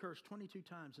 This word occurs 22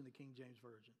 times in the King James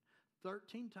Version,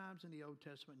 13 times in the Old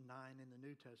Testament, 9 in the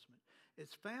New Testament.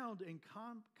 It's found in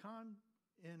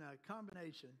a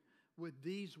combination with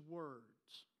these words.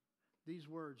 These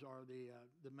words are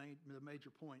the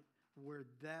major point where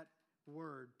that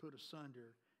word, put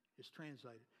asunder, is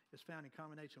translated. It's found in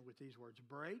combination with these words: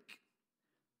 break,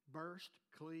 burst,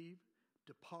 cleave,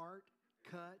 depart,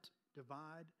 cut,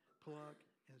 divide, pluck,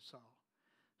 and saw.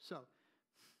 So,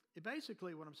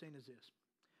 basically what I'm saying is this.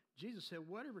 Jesus said,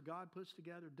 whatever God puts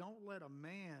together, don't let a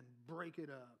man break it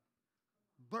up,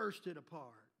 burst it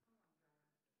apart.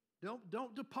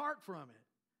 Don't depart from it.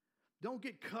 Don't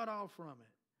get cut off from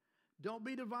it. Don't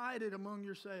be divided among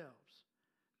yourselves.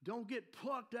 Don't get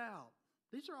plucked out.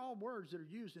 These are all words that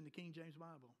are used in the King James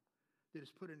Bible that is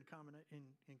put in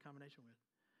combination with.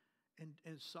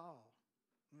 And Saul.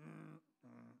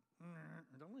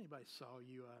 Don't let anybody saw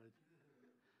you out of.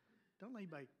 Don't let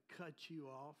anybody cut you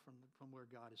off from where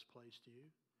God has placed you.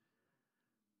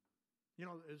 You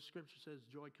know, as Scripture says,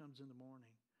 joy comes in the morning.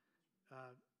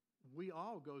 We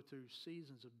all go through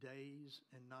seasons of days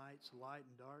and nights, light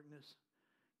and darkness.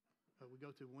 We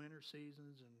go through winter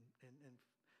seasons and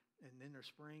then there's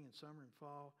spring and summer and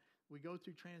fall. We go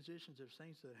through transitions. There's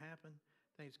things that happen.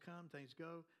 Things come, things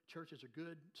go. Churches are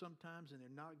good sometimes and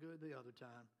they're not good the other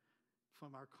time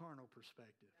from our carnal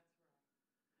perspective.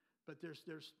 But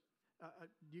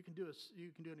you can do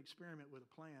an experiment with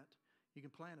a plant. You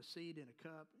can plant a seed in a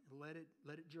cup and let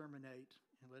it germinate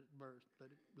and let it burst.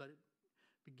 Let it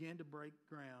begin to break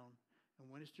ground. And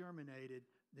when it's germinated,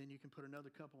 then you can put another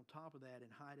cup on top of that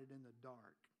and hide it in the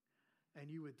dark.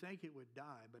 And you would think it would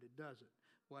die, but it doesn't.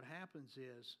 What happens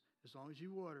is, as long as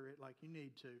you water it like you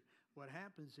need to, what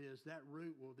happens is that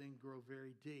root will then grow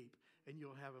very deep, and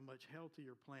you'll have a much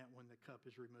healthier plant when the cup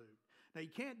is removed. Now,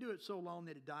 you can't do it so long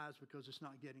that it dies because it's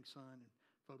not getting sun and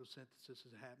photosynthesis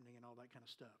is happening and all that kind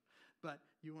of stuff. But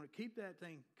you want to keep that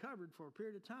thing covered for a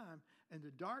period of time, and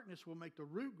the darkness will make the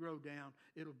root grow down.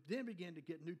 It'll then begin to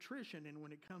get nutrition, and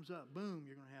when it comes up, boom,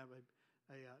 you're going to have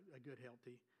a good,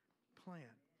 healthy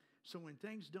plant. So when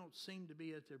things don't seem to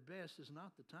be at their best, is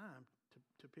not the time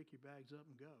to pick your bags up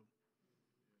and go.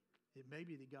 It may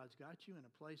be that God's got you in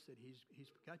a place that He's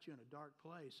got you in a dark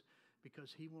place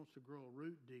because He wants to grow a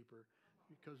root deeper.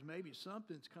 Because maybe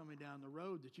something's coming down the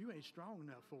road that you ain't strong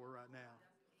enough for right now.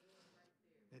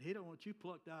 And He don't want you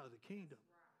plucked out of the kingdom.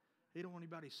 He don't want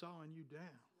anybody sawing you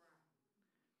down,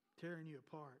 tearing you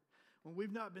apart. When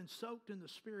we've not been soaked in the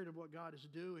spirit of what God is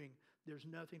doing, there's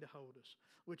nothing to hold us.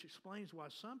 Which explains why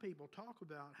some people talk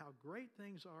about how great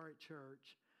things are at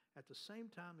church. At the same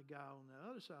time, the guy on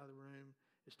the other side of the room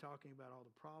is talking about all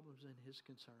the problems and his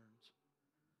concerns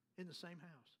in the same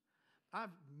house.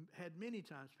 I've had many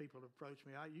times people approach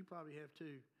me. You probably have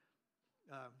too,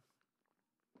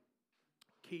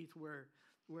 Keith, where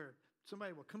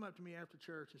somebody will come up to me after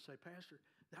church and say, Pastor,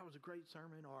 that was a great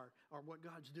sermon, or what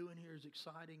God's doing here is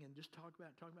exciting, and just talk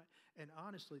about it. And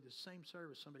honestly, the same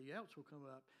service, somebody else will come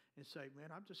up and say,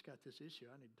 man, I've just got this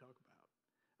issue I need to talk about.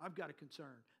 I've got a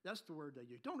concern. That's the word they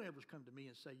use. Don't ever come to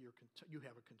me and say you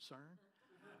have a concern.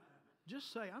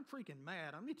 Just say, I'm freaking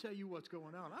mad. Let me tell you what's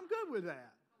going on. I'm good with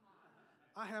that.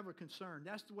 I have a concern.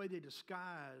 That's the way they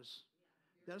disguise.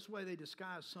 That's the way they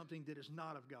disguise something that is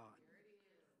not of God.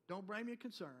 Don't bring me a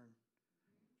concern.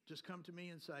 Just come to me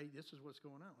and say, this is what's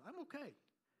going on. I'm okay.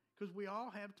 Because we all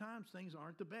have times things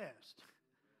aren't the best.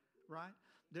 Right?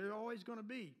 There are always going to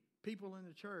be people in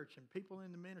the church and people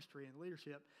in the ministry and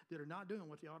leadership that are not doing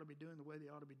what they ought to be doing the way they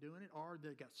ought to be doing it, or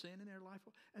they got sin in their life.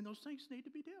 And those things need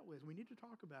to be dealt with. We need to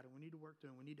talk about it. We need to work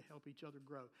through it. We need to help each other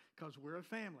grow because we're a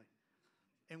family.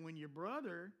 And when your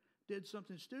brother did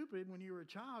something stupid when you were a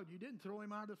child, you didn't throw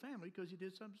him out of the family because he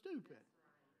did something stupid.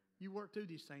 You work through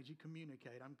these things. You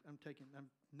communicate. I'm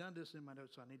none of this in my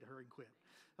notes, so I need to hurry and quit.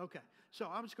 Okay, so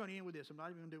I'm just going to end with this. I'm not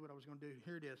even going to do what I was going to do.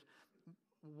 Here it is.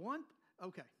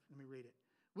 Okay, let me read it.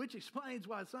 Which explains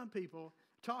why some people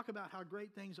talk about how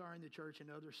great things are in the church and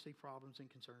others see problems and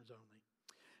concerns only.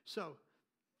 So,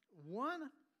 one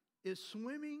is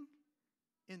swimming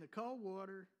in the cold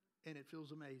water and it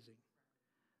feels amazing.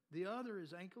 The other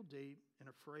is ankle deep and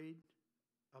afraid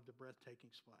of the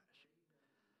breathtaking splash.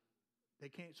 They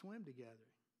can't swim together.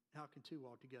 How can two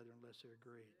walk together unless they're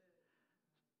agreed?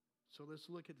 So let's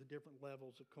look at the different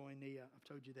levels of koinonia. I've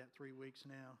told you that 3 weeks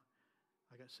now.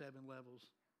 I got 7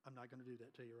 levels. I'm not going to do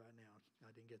that to you right now.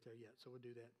 I didn't get there yet, so we'll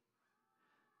do that.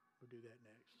 We'll do that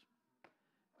next.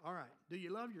 All right. Do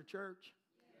you love your church?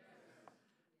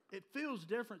 Yes. It feels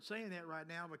different saying that right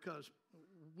now because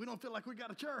we don't feel like we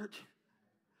got a church.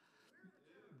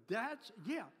 That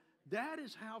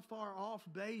is how far off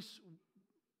base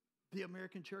the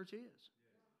American church is.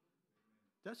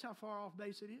 That's how far off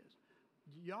base it is.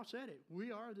 Y'all said it.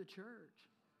 We are the church.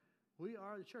 We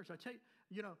are the church. I tell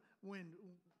you, when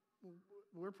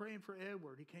we're praying for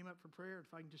Edward, he came up for prayer.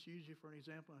 If I can just use you for an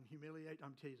example and humiliate,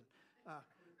 I'm teasing.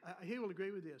 He will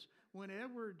agree with this. When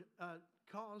Edward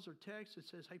calls or texts and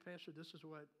says, "Hey, Pastor, this is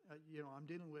what I'm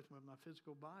dealing with my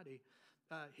physical body,"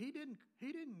 he didn't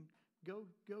go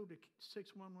to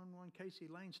 6111 Casey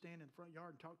Lane, stand in the front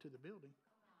yard and talk to the building.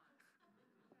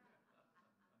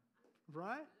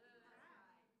 Right?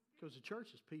 Because the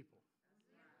church is people.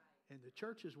 And the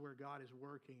church is where God is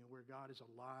working and where God is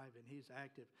alive and He's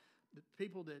active. The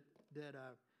people that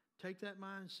take that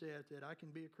mindset that I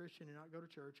can be a Christian and not go to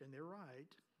church, and they're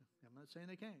right. I'm not saying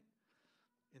they can't.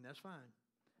 And that's fine.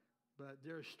 But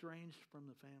they're estranged from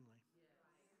the family.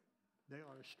 They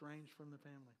are estranged from the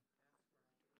family.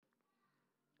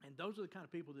 And those are the kind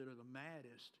of people that are the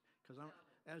maddest. Because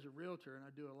as a realtor, and I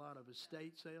do a lot of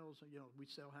estate sales, we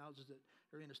sell houses that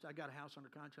are in estate. I got a house under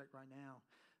contract right now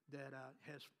that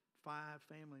has 5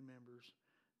 family members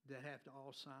that have to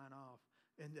all sign off.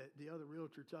 And the other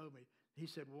realtor told me, he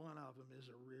said one of them is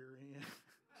a rear end.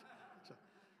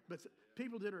 But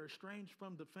people that are estranged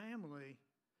from the family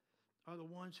are the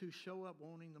ones who show up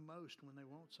wanting the most when they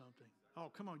want something. Oh,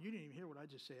 come on, you didn't even hear what I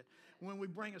just said. When we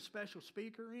bring a special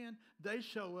speaker in, they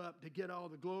show up to get all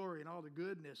the glory and all the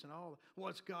goodness and all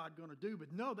what's God going to do.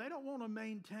 But no, they don't want to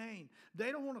maintain.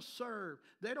 They don't want to serve.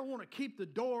 They don't want to keep the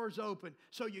doors open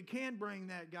so you can bring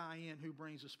that guy in who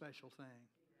brings a special thing.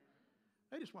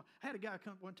 They just want. I had a guy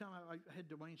come one time. I had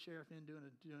Dwayne Sheriff in doing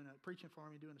a preaching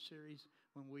for me, doing a series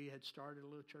when we had started a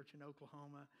little church in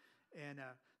Oklahoma, and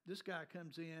this guy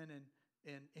comes in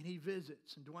and he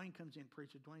visits, and Dwayne comes in and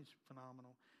preaches. Dwayne's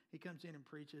phenomenal. He comes in and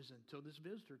preaches until this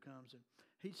visitor comes, and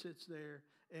he sits there,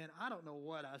 and I don't know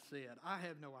what I said. I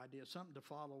have no idea. Something to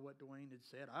follow what Dwayne had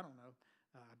said. I don't know.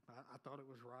 I thought it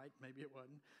was right. Maybe it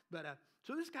wasn't. But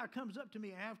so this guy comes up to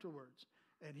me afterwards,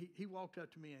 and he walked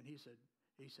up to me and he said,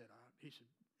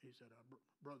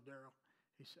 Brother Darrell,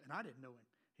 he said, and I didn't know him.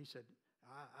 He said,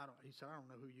 I don't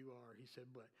know who you are. He said,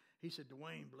 but he said,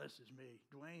 Dwayne blesses me.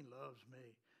 Dwayne loves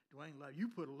me. Dwayne loves you.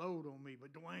 Put a load on me,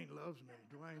 but Dwayne loves me.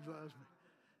 Dwayne loves me.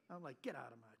 I'm like, get out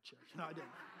of my church. No, I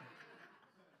didn't.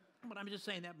 But I'm just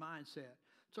saying that mindset.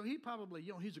 So he probably,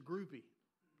 he's a groupie.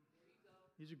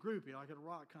 He's a groupie, like at a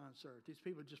rock concert. These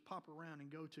people just pop around and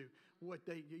go to what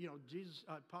they, Jesus,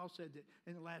 Paul said that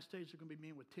in the last days there are going to be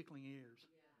men with tickling ears.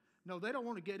 No, they don't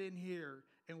want to get in here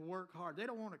and work hard. They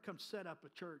don't want to come set up a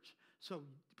church so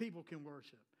people can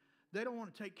worship. They don't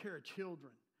want to take care of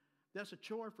children. That's a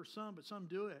chore for some, but some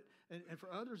do it. And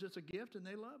for others, it's a gift and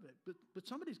they love it. But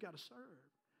somebody's got to serve.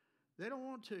 They don't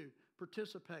want to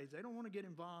participate. They don't want to get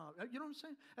involved. You know what I'm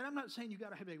saying? And I'm not saying you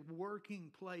got to have a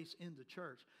working place in the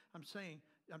church. I'm saying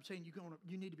I'm saying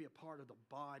you need to be a part of the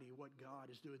body, what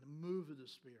God is doing, the move of the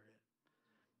Spirit.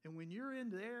 And when you're in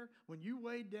there, when you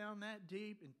wade down that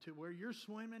deep into where you're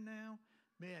swimming now,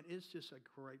 man, it's just a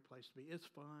great place to be. It's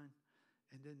fun.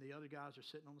 And then the other guys are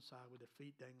sitting on the side with their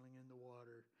feet dangling in the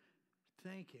water,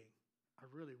 thinking, I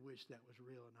really wish that was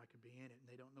real and I could be in it. And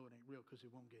they don't know it ain't real because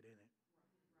they won't get in it.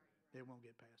 They won't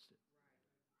get past it.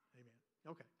 Amen.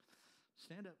 Okay.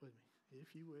 Stand up with me,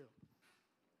 if you will.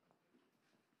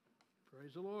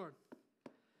 Praise the Lord.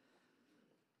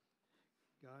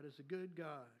 God is a good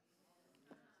God.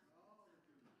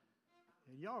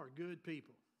 And y'all are good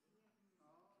people.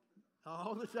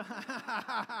 All the time.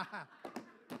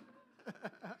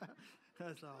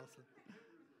 That's awesome.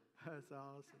 That's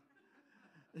awesome.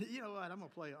 You know what? I'm gonna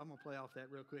play off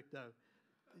that real quick though.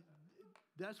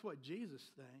 That's what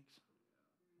Jesus thinks.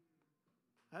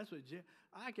 That's what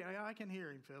I can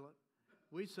hear him, Philip.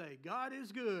 We say, God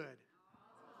is good.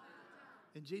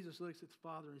 And Jesus looks at the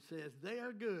Father and says, they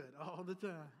are good all the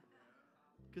time.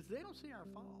 Because they don't see our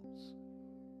faults.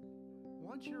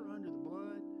 Once you're under the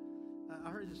blood, I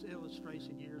heard this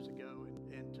illustration years ago,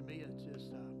 and to me it's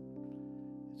just,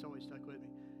 it's always stuck with me.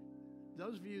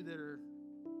 Those of you that are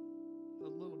a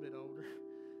little bit older,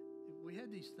 we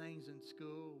had these things in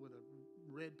school with a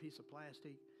red piece of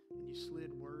plastic, and you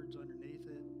slid words underneath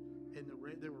it, and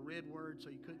there were red words so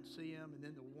you couldn't see them, and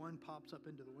then the one pops up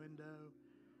into the window.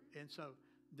 And so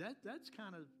that's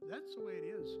the way it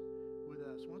is with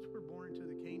us. Once we're born into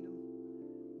the kingdom,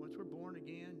 once we're born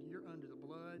again, you're under the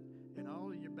blood, and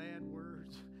all of your bad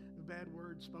words, the bad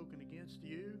words spoken against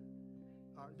you,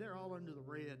 they're all under the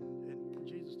red, and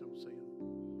Jesus don't see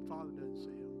them. Father doesn't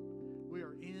see them. We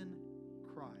are in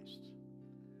Christ.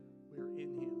 We are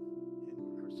in Him,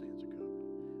 and our sins are covered.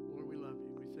 Lord, we love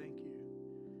you. We thank you.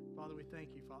 Father, we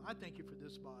thank you, Father. I thank you for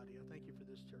this body. I thank you for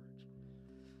this church.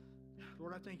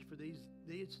 Lord, I thank you for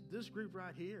this group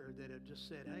right here that have just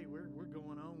said, hey, we're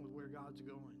going on with where God's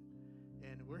going.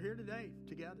 And we're here today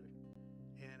together.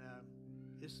 And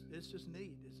it's just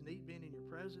neat. It's neat being in your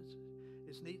presence.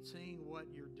 It's neat seeing what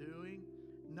you're doing,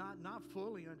 not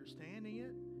fully understanding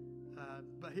it,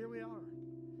 but here we are.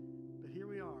 But here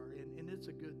we are, and it's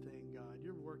a good thing, God.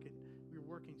 You're working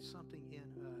something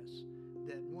in us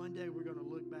that one day we're going to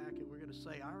look back and we're going to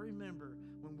say, I remember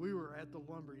when we were at the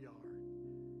lumber yard.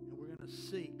 We're going to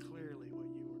see clearly what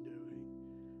you were doing.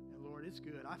 And Lord, it's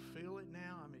good. I feel it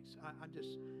now.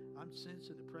 I'm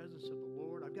sensing the presence of the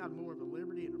Lord. I've got more of a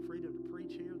liberty and a freedom to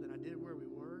preach here than I did where we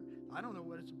were. I don't know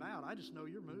what it's about. I just know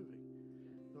you're moving.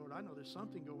 Lord, I know there's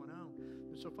something going on.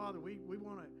 And so, Father, we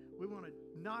want to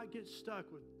not get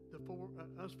stuck with the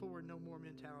us forward no more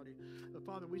mentality. But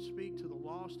Father, we speak to the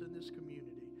lost in this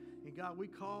community. And God, we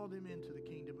call them into the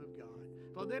kingdom of God.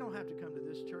 Father, they don't have to come to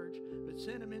this church, but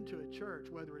send them into a church,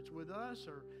 whether it's with us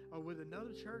or with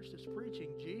another church that's preaching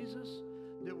Jesus,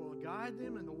 that will guide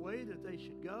them in the way that they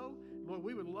should go. Lord,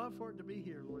 we would love for it to be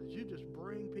here, Lord, as you just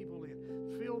bring people in.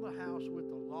 Fill the house with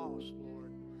the lost,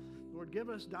 Lord. Lord, give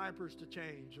us diapers to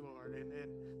change, Lord.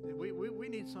 And we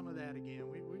need some of that again.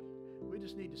 We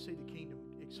just need to see the kingdom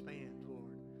expand,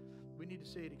 Lord. We need to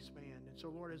see it expand. And so,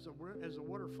 Lord, as the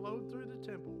water flowed through the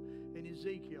temple in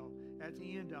Ezekiel, at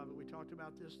the end of it, we talked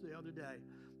about this the other day,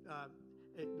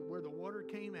 where the water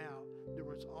came out, there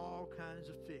was all kinds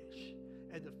of fish.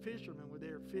 And the fishermen were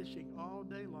there fishing all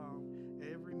day long.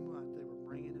 Every month they were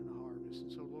bringing in a harvest.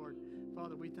 And so, Lord,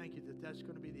 Father, we thank you that that's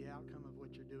going to be the outcome of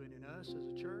what you're doing in us as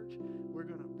a church. We're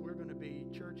going to be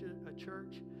a church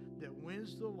that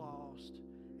wins the lost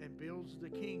and builds the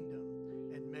kingdom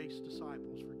and makes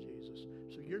disciples for Jesus.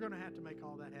 So you're going to have to make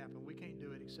all that happen. We can't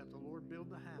do it except the Lord build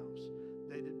the house.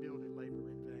 They that build it labor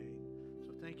in vain.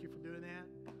 So thank you for doing that,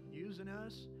 using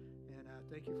us, and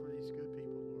thank you for these good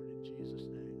people, Lord, in Jesus'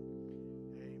 name.